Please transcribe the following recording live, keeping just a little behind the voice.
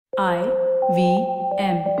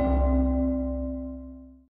IVM.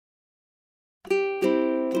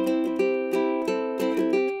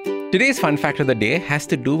 Today's fun fact of the day has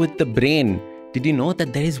to do with the brain. Did you know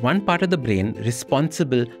that there is one part of the brain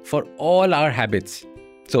responsible for all our habits?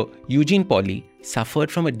 So, Eugene Pauly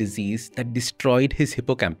suffered from a disease that destroyed his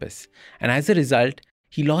hippocampus. And as a result,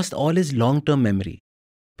 he lost all his long-term memory.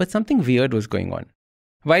 But something weird was going on.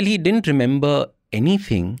 While he didn't remember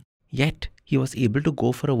anything, yet he was able to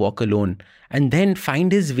go for a walk alone and then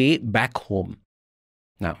find his way back home.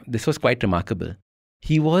 Now, this was quite remarkable.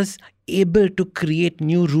 He was able to create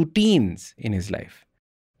new routines in his life.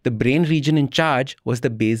 The brain region in charge was the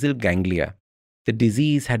basal ganglia. The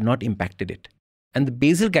disease had not impacted it. And the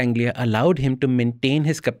basal ganglia allowed him to maintain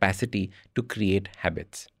his capacity to create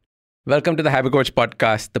habits. Welcome to the Habit Coach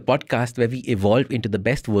Podcast, the podcast where we evolve into the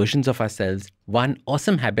best versions of ourselves, one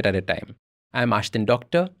awesome habit at a time. I'm Ashdin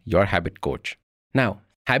Doctor, your habit coach. Now,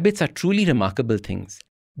 habits are truly remarkable things.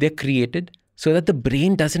 They're created so that the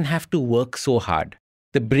brain doesn't have to work so hard.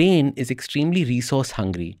 The brain is extremely resource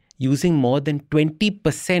hungry, using more than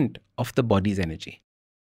 20% of the body's energy.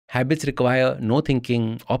 Habits require no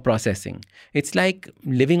thinking or processing. It's like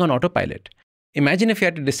living on autopilot. Imagine if you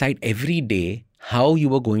had to decide every day how you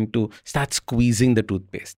were going to start squeezing the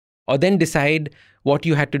toothpaste, or then decide what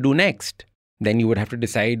you had to do next. Then you would have to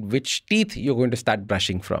decide which teeth you're going to start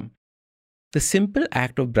brushing from. The simple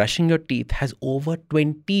act of brushing your teeth has over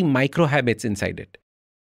 20 micro habits inside it.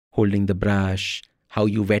 Holding the brush, how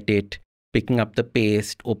you wet it, picking up the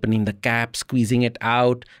paste, opening the cap, squeezing it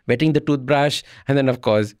out, wetting the toothbrush, and then of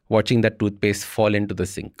course, watching that toothpaste fall into the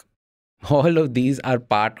sink. All of these are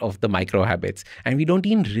part of the micro habits, and we don't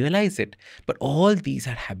even realize it, but all these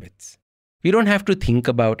are habits. We don't have to think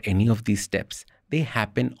about any of these steps. They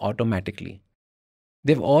happen automatically.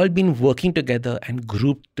 They've all been working together and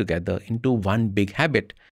grouped together into one big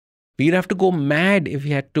habit. We'd have to go mad if we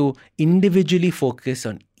had to individually focus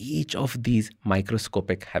on each of these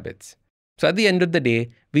microscopic habits. So at the end of the day,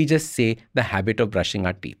 we just say the habit of brushing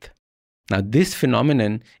our teeth. Now, this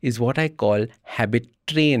phenomenon is what I call habit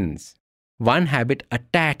trains. One habit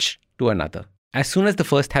attached to another. As soon as the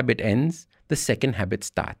first habit ends, the second habit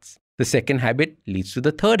starts. The second habit leads to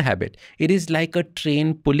the third habit. It is like a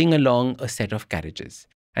train pulling along a set of carriages.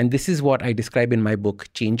 And this is what I describe in my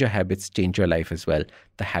book, Change Your Habits, Change Your Life as well,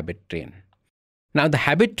 the habit train. Now, the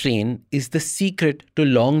habit train is the secret to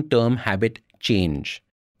long-term habit change.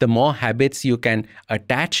 The more habits you can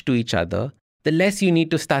attach to each other, the less you need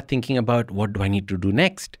to start thinking about what do I need to do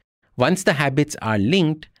next. Once the habits are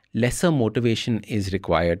linked, lesser motivation is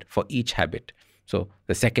required for each habit. So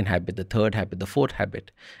the second habit, the third habit, the fourth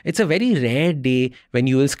habit. It's a very rare day when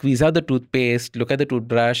you will squeeze out the toothpaste, look at the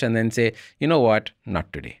toothbrush and then say, you know what,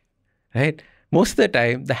 not today, right? Most of the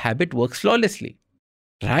time, the habit works flawlessly,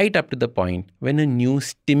 right up to the point when a new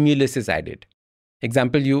stimulus is added.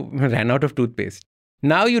 Example, you ran out of toothpaste.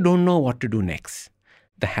 Now you don't know what to do next.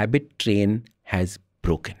 The habit train has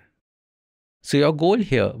broken. So your goal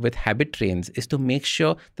here with habit trains is to make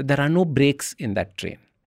sure that there are no breaks in that train.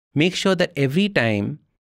 Make sure that every time,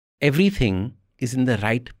 everything is in the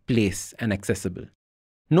right place and accessible.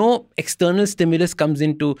 No external stimulus comes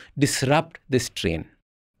in to disrupt this train.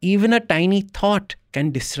 Even a tiny thought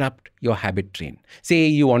can disrupt your habit train. Say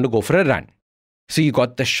you want to go for a run. So you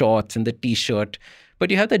got the shorts and the t-shirt,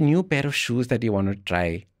 but you have the new pair of shoes that you want to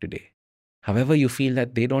try today. However, you feel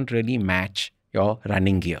that they don't really match your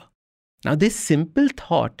running gear. Now, this simple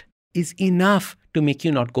thought is enough to make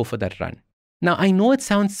you not go for that run. Now, I know it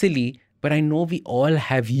sounds silly, but I know we all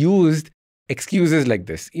have used excuses like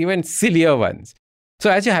this, even sillier ones.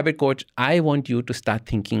 So as your habit coach, I want you to start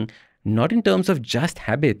thinking not in terms of just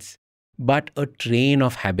habits, but a train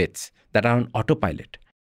of habits that are on autopilot.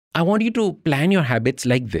 I want you to plan your habits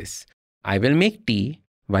like this. I will make tea.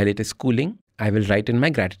 While it is cooling, I will write in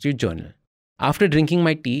my gratitude journal. After drinking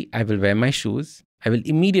my tea, I will wear my shoes. I will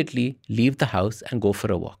immediately leave the house and go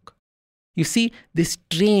for a walk. You see, this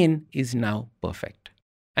train is now perfect.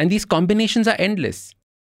 And these combinations are endless.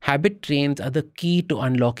 Habit trains are the key to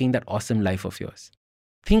unlocking that awesome life of yours.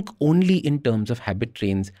 Think only in terms of habit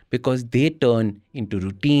trains because they turn into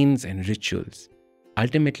routines and rituals.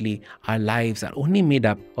 Ultimately, our lives are only made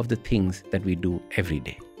up of the things that we do every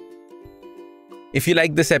day. If you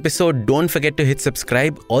like this episode, don't forget to hit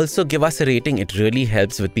subscribe. Also, give us a rating. It really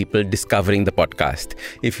helps with people discovering the podcast.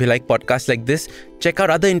 If you like podcasts like this, check out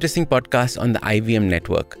other interesting podcasts on the IVM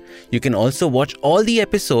network. You can also watch all the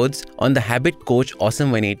episodes on the Habit Coach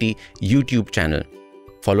Awesome 180 YouTube channel.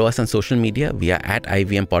 Follow us on social media. We are at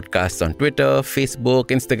IVM Podcasts on Twitter, Facebook,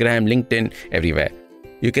 Instagram, LinkedIn, everywhere.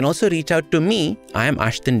 You can also reach out to me. I am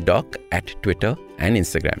Ashdin Doc at Twitter and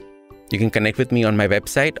Instagram. You can connect with me on my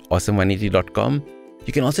website, awesome180.com.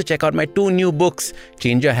 You can also check out my 2 new books,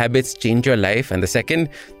 Change Your Habits, Change Your Life, and the second,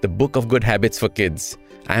 The Book of Good Habits for Kids.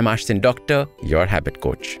 I am Ashdin Doctor, your habit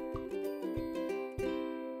coach.